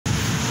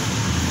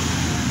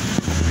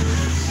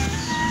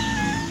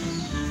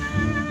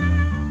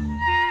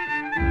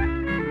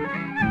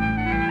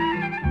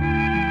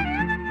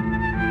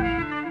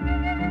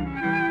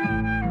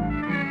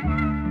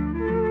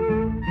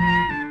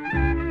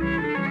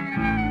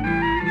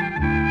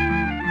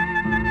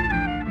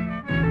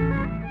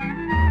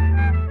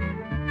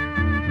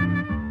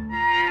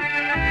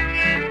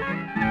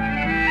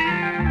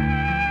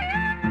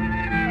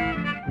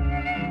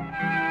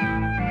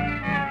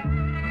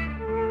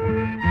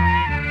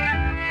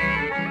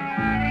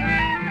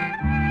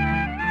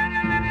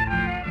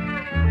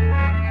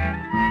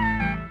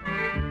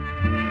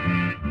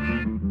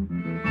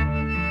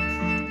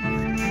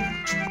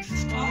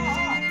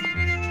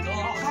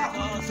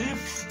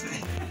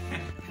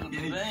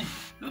bem?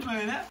 Tudo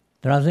bem, né?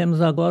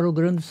 Trazemos agora o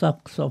grande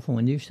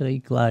saxofonista e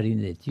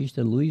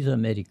clarinetista Luiz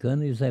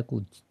Americano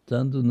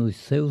executando nos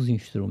seus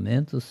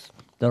instrumentos,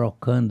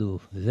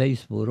 trocando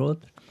vez por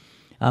outra,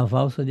 a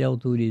valsa de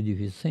autoria de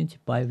Vicente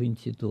Paiva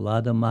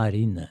intitulada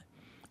Marina,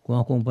 com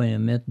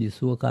acompanhamento de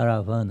sua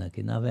caravana,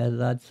 que na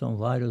verdade são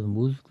vários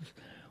músicos,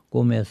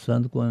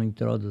 começando com a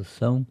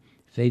introdução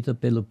feita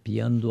pelo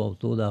piano do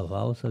autor da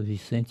valsa,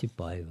 Vicente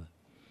Paiva.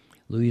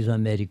 Luiz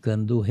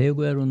Americano do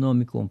Rego era o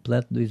nome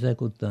completo do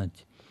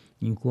executante,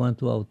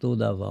 enquanto o autor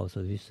da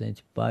valsa,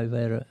 Vicente Paiva,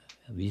 era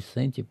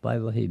Vicente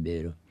Paiva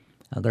Ribeiro.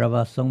 A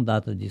gravação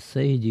data de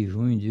 6 de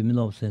junho de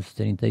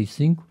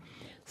 1935,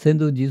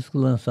 sendo o disco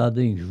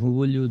lançado em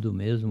julho do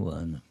mesmo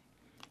ano.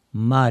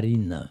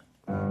 Marina.